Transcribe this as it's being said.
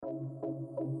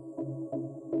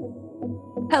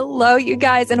Hello, you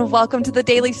guys, and welcome to the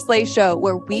Daily Slay Show,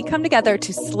 where we come together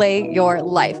to slay your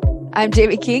life. I'm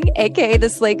Jamie King, aka the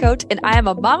Slay Coach, and I am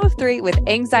a mom of three with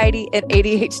anxiety and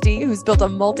ADHD who's built a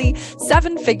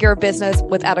multi-7-figure business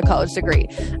without a college degree.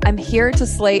 I'm here to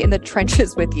slay in the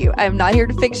trenches with you. I'm not here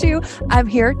to fix you. I'm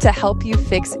here to help you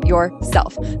fix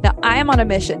yourself. Now, I am on a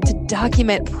mission to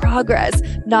document progress,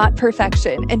 not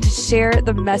perfection, and to share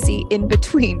the messy in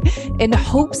between in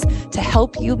hopes to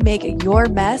help you make your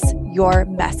mess your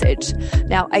message.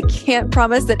 Now, I can't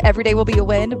promise that every day will be a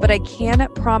win, but I can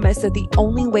promise that the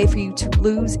only way for you to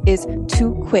lose is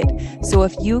to quit. So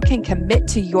if you can commit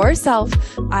to yourself,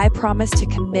 I promise to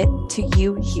commit to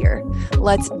you here.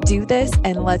 Let's do this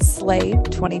and let's slay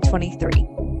 2023.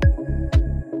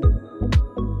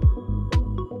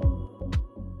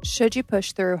 Should you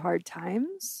push through hard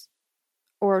times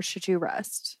or should you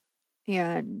rest?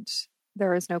 And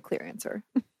there is no clear answer.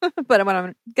 But what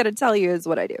I'm going to tell you is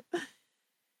what I do.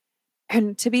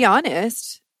 And to be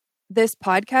honest, this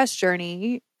podcast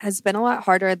journey has been a lot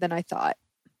harder than I thought.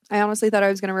 I honestly thought I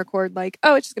was going to record it's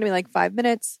just going to be like 5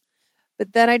 minutes.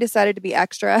 But then I decided to be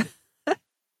extra.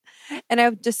 And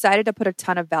I've decided to put a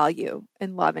ton of value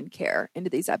and love and care into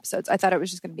these episodes. I thought it was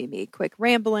just going to be me quick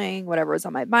rambling, whatever was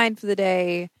on my mind for the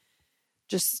day,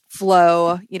 just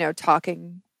flow,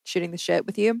 talking, shooting the shit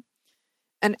with you.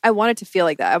 And I want it to feel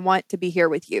like that. I want to be here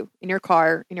with you in your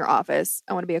car, in your office.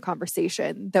 I want to be a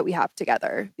conversation that we have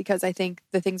together because I think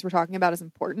the things we're talking about is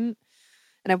important.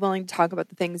 And I'm willing to talk about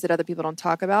the things that other people don't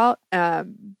talk about. But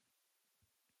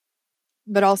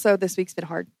also this week's been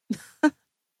hard.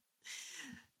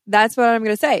 That's what I'm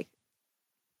going to say.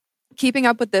 Keeping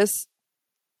up with this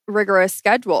rigorous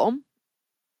schedule,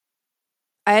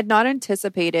 I had not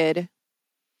anticipated.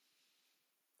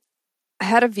 I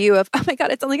had a view of, oh my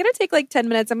God, it's only going to take 10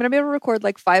 minutes. I'm going to be able to record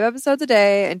 5 episodes a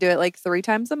day and do it 3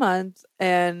 times a month.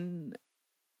 And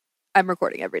I'm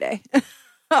recording every day,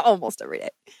 almost every day.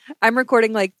 I'm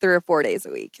recording 3 or 4 days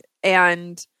a week.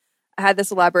 And I had this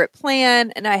elaborate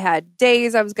plan and I had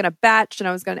days I was going to batch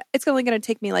and it's only going to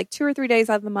take me 2 or 3 days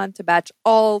out of the month to batch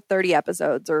all 30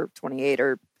 episodes or 28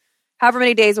 or however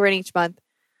many days we're in each month.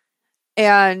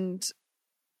 And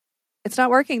it's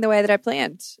not working the way that I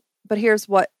planned. But here's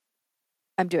what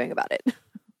I'm doing about it.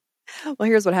 Well,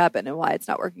 here's what happened and why it's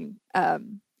not working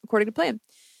according to plan.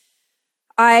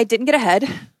 I didn't get ahead.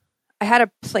 I had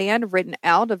a plan written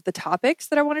out of the topics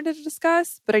that I wanted to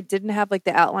discuss, but I didn't have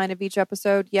the outline of each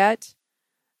episode yet.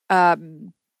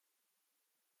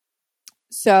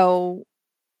 So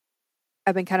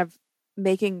I've been kind of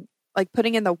making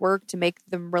putting in the work to make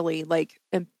them really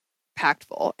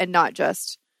impactful and not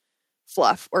just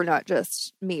fluff or not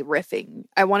just me riffing.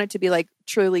 I want it to be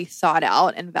truly thought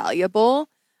out and valuable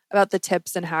about the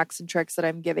tips and hacks and tricks that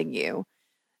I'm giving you.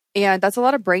 And that's a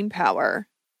lot of brain power.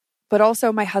 But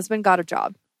also my husband got a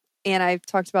job and I've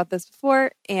talked about this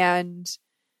before and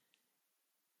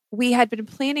we had been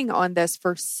planning on this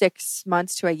for 6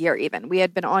 months to a year even. We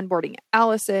had been onboarding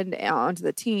Allison onto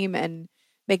the team and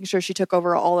making sure she took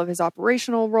over all of his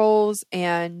operational roles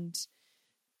and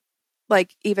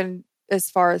even as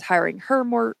far as hiring her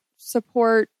more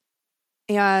support.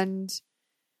 And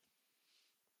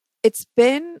it's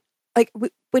been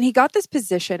when he got this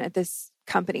position at this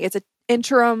company, it's an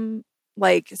interim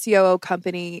COO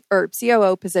company or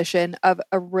COO position of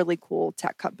a really cool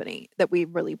tech company that we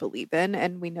really believe in.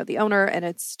 And we know the owner and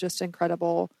it's just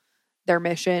incredible, their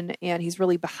mission. And he's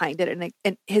really behind it.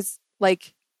 And his,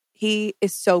 he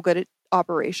is so good at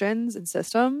operations and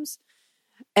systems.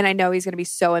 And I know he's going to be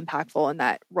so impactful in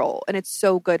that role. And it's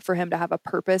so good for him to have a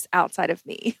purpose outside of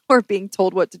me or being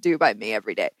told what to do by me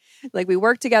every day. We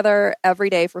work together every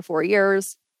day for 4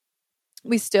 years.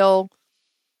 We still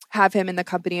have him in the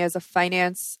company as a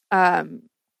finance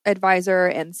advisor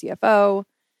and CFO.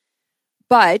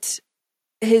 But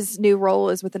his new role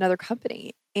is with another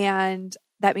company. And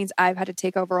that means I've had to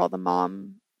take over all the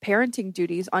mom parenting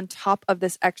duties on top of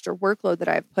this extra workload that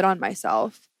I've put on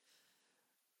myself.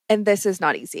 And this is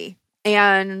not easy.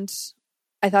 And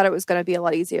I thought it was going to be a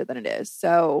lot easier than it is.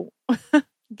 So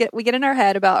we get in our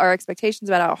head about our expectations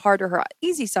about how hard or how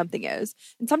easy something is.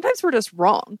 And sometimes we're just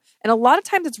wrong. And a lot of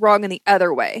times it's wrong in the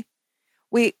other way.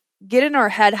 We get in our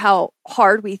head how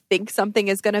hard we think something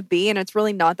is going to be. And it's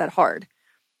really not that hard.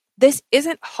 This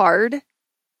isn't hard.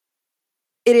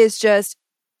 It is just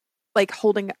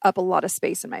holding up a lot of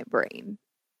space in my brain,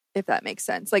 if that makes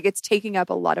sense. It's taking up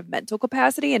a lot of mental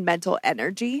capacity and mental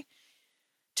energy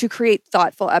to create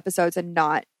thoughtful episodes and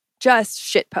not just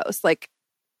shit posts,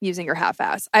 using your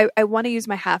half-ass. I want to use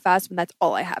my half-ass when that's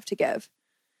all I have to give.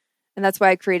 And that's why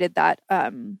I created that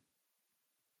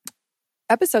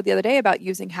episode the other day about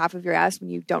using half of your ass when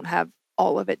you don't have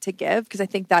all of it to give, because I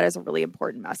think that is a really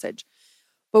important message.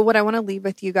 But what I want to leave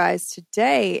with you guys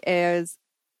today is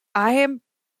I am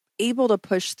able to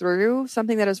push through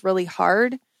something that is really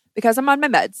hard because I'm on my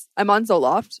meds. I'm on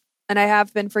Zoloft, and I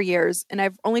have been for years, and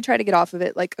I've only tried to get off of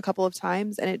it like a couple of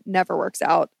times, and it never works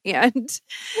out. And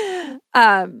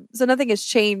so nothing has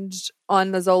changed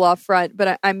on the Zoloft front,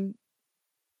 but I'm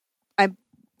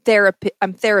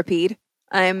therapied.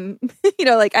 I'm,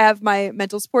 like I have my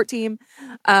mental support team.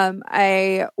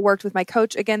 I worked with my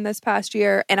coach again this past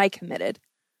year, and I committed.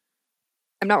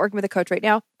 I'm not working with a coach right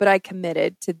now, but I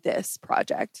committed to this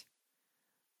project.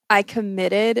 I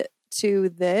committed to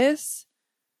this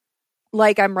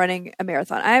like I'm running a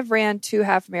marathon. I've ran 2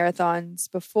 half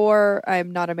marathons before.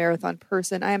 I'm not a marathon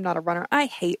person. I am not a runner. I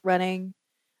hate running.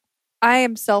 I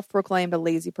am self-proclaimed a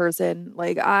lazy person.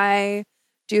 Like, I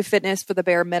do fitness for the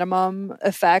bare minimum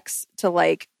effects to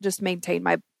like just maintain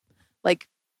my like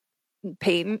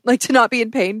pain, like to not be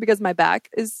in pain because my back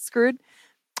is screwed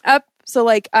up. So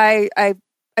like I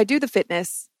do the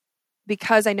fitness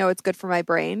because I know it's good for my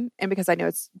brain and because I know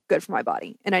it's good for my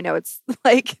body. And I know it's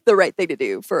like the right thing to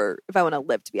do for if I want to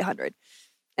live to be 100.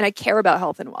 And I care about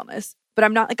health and wellness, but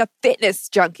I'm not like a fitness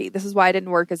junkie. This is why I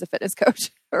didn't work as a fitness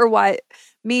coach, or why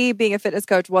me being a fitness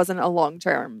coach wasn't a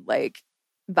long-term like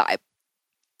vibe.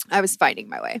 I was finding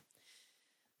my way.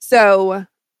 So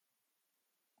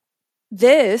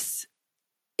this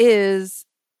is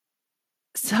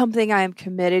something I am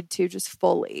committed to just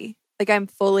fully. Like, I'm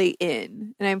fully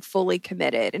in and I'm fully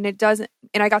committed, and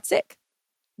I got sick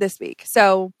this week.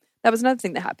 So that was another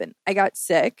thing that happened. I got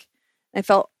sick. I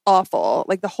felt awful.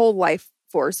 Like, the whole life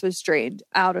force was drained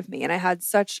out of me. And I had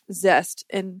such zest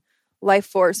and life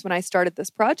force when I started this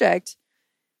project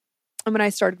and when I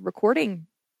started recording.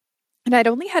 And I'd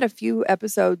only had a few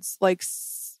episodes like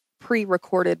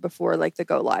pre-recorded before like the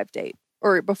go live date,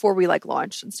 or before we like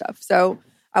launched and stuff. So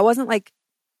I wasn't like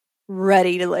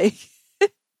ready to like,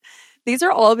 these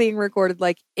are all being recorded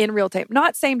like in real time,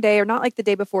 not same day or not like the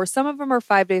day before. Some of them are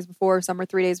 5 days before, some are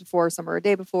 3 days before, some are a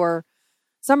day before,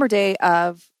 some are day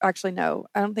of. Actually, no,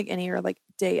 I don't think any are like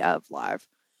day of live.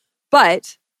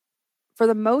 But for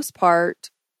the most part,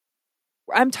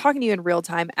 I'm talking to you in real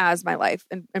time as my life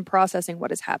and processing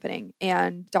what is happening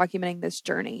and documenting this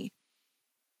journey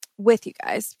with you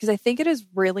guys, because I think it is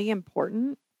really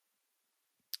important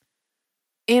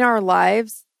in our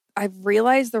lives. I've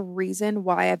realized the reason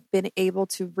why I've been able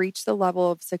to reach the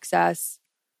level of success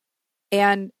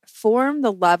and form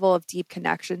the level of deep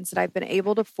connections that I've been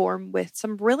able to form with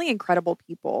some really incredible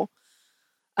people,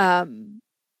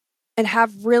 and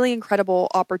have really incredible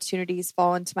opportunities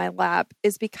fall into my lap,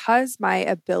 is because my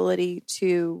ability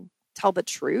to tell the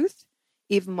truth,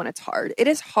 even when it's hard. It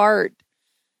is hard,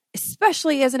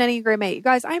 especially as an Enneagram 8. You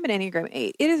guys, I'm an Enneagram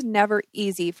 8. It is never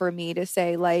easy for me to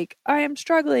say like, I am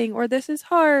struggling, or this is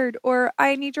hard, or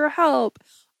I need your help.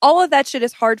 All of that shit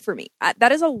is hard for me.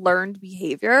 That is a learned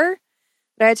behavior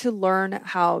that I had to learn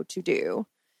how to do.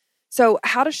 So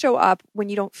how to show up when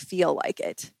you don't feel like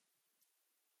it.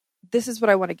 This is what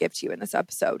I want to give to you in this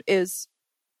episode is,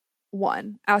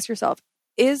 1, ask yourself,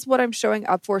 is what I'm showing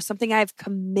up for something I've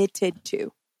committed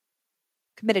to?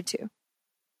 Committed to.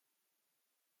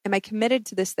 Am I committed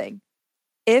to this thing?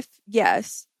 If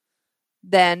yes,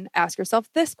 then ask yourself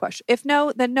this question. If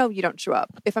no, then no, you don't show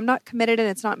up. If I'm not committed and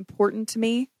it's not important to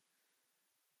me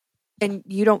and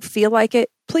you don't feel like it,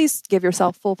 please give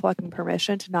yourself full fucking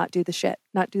permission to not do the shit,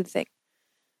 not do the thing.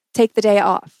 Take the day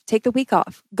off. Take the week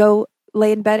off. Go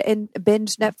lay in bed and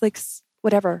binge Netflix,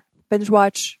 whatever. Binge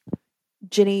watch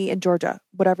Ginny and Georgia,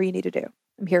 whatever you need to do.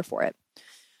 I'm here for it.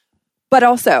 But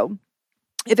also,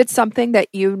 if it's something that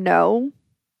you know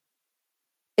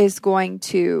is going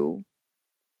to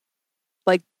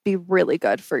like be really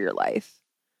good for your life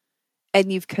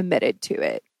and you've committed to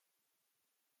it,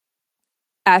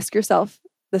 ask yourself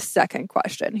the second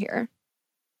question here.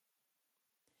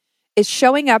 Is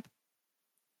showing up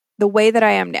the way that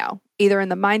I am now, either in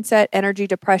the mindset, energy,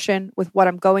 depression, with what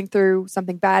I'm going through,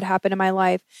 something bad happened in my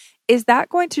life, is that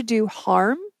going to do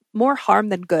harm, more harm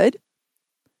than good,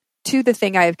 to the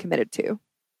thing I have committed to?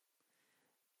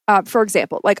 For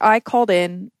example, like I called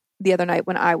in the other night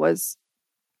when I was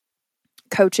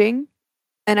coaching,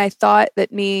 and I thought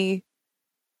that me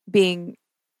being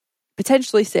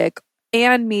potentially sick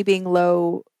and me being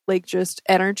low, like just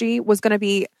energy, was going to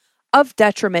be of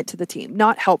detriment to the team,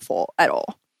 not helpful at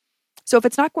all. So if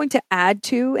it's not going to add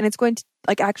to, and it's going to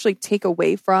like actually take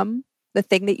away from the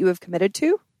thing that you have committed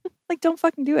to, like don't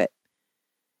fucking do it.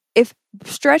 If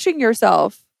stretching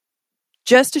yourself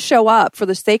just to show up for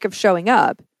the sake of showing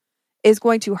up is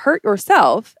going to hurt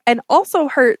yourself and also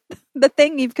hurt the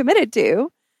thing you've committed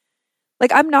to,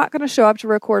 Like, I'm not going to show up to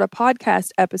record a podcast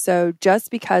episode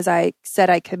just because I said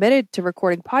I committed to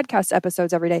recording podcast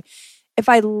episodes every day. If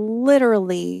I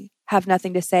literally have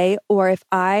nothing to say, or if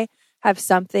I have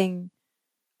something,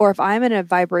 or if I'm in a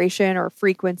vibration or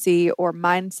frequency or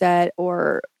mindset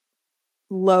or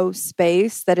low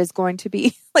space that is going to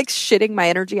be like shitting my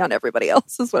energy on everybody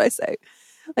else, is what I say.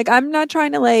 Like, I'm not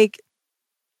trying to like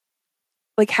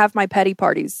have my petty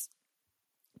parties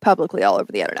publicly all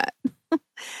over the internet.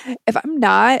 If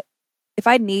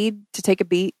I need to take a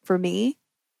beat for me,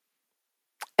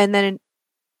 and then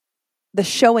the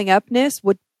showing upness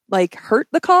would like hurt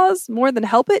the cause more than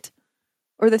help it,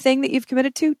 or the thing that you've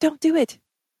committed to, don't do it.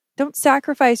 Don't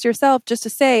sacrifice yourself just to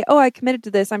say, oh, I committed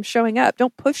to this, I'm showing up.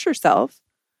 Don't push yourself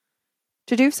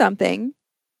to do something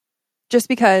just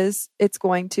because it's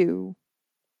going to,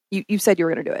 you said you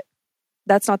were going to do it.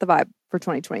 That's not the vibe for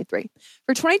 2023.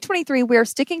 For 2023, we are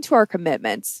sticking to our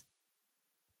commitments.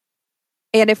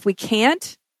 And if we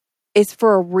can't, it's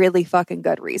for a really fucking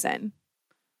good reason.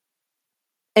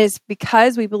 It's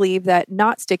because we believe that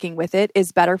not sticking with it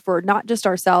is better for not just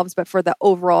ourselves, but for the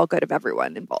overall good of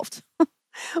everyone involved.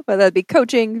 Whether it be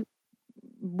coaching,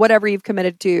 whatever you've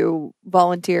committed to,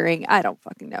 volunteering, I don't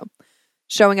fucking know.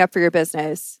 Showing up for your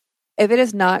business. If it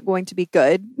is not going to be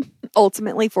good,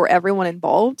 ultimately for everyone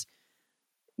involved,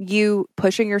 you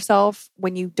pushing yourself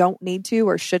when you don't need to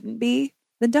or shouldn't be,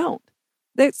 then don't.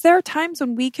 There are times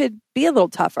when we could be a little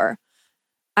tougher.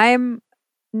 I'm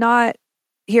not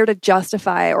here to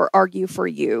justify or argue for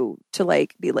you to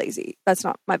like be lazy. That's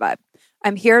not my vibe.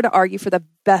 I'm here to argue for the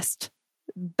best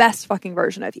fucking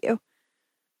version of you.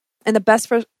 And the best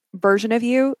version of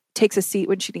you takes a seat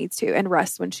when she needs to and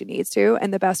rests when she needs to.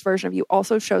 And the best version of you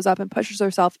also shows up and pushes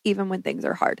herself even when things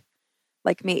are hard.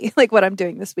 Like me, like what I'm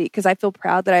doing this week, because I feel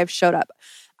proud that I've showed up.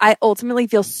 I ultimately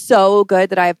feel so good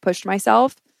that I have pushed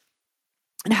myself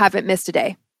and haven't missed a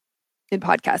day in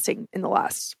podcasting in the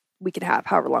last week and a half,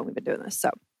 however long we've been doing this. So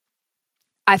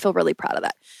I feel really proud of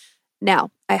that.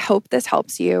 Now, I hope this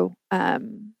helps you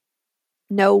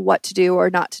know what to do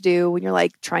or not to do when you're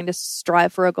like trying to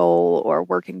strive for a goal or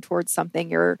working towards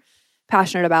something you're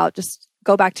passionate about. Just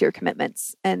go back to your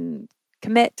commitments and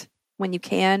commit when you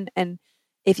can. And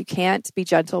if you can't, be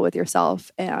gentle with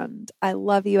yourself. And I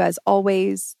love you as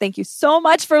always. Thank you so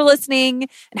much for listening,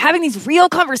 and having these real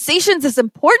conversations is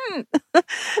important.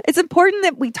 It's important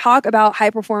that we talk about high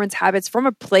performance habits from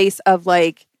a place of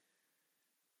like,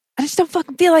 I just don't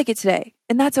fucking feel like it today.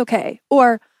 And that's okay.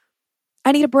 Or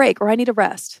I need a break, or I need a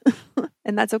rest.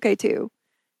 And that's okay too.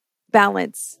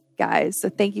 Balance, guys. So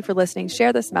thank you for listening.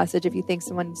 Share this message if you think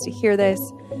someone needs to hear this.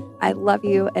 I love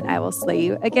you, and I will slay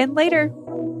you again later.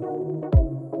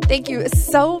 Thank you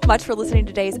so much for listening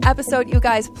to today's episode. You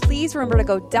guys, please remember to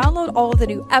go download all of the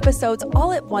new episodes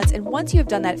all at once. And once you have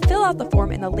done that, fill out the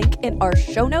form in the link in our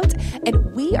show notes,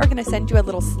 and we are going to send you a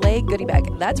little Slay goodie bag.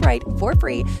 That's right, for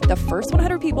free. The first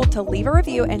 100 people to leave a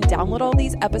review and download all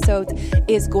these episodes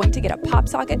is going to get a pop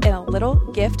socket and a little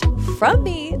gift from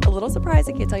me. A little surprise.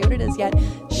 I can't tell you what it is yet.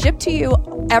 Shipped to you.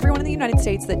 Everyone in the United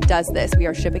States that does this, we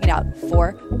are shipping it out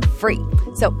for free.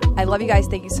 So I love you guys.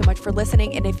 Thank you so much for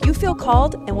listening. And if you feel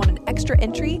called and want an extra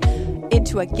entry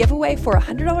into a giveaway for a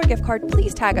 $100 gift card,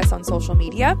 please tag us on social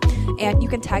media. And you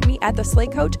can tag me at The Slay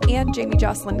Coach and Jamie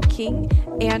Jocelyn King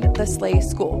and The Slay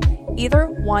School. Either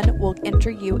one will enter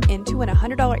you into an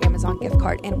 $100 Amazon gift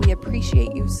card. And we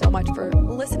appreciate you so much for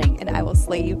listening, and I will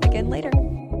slay you again later.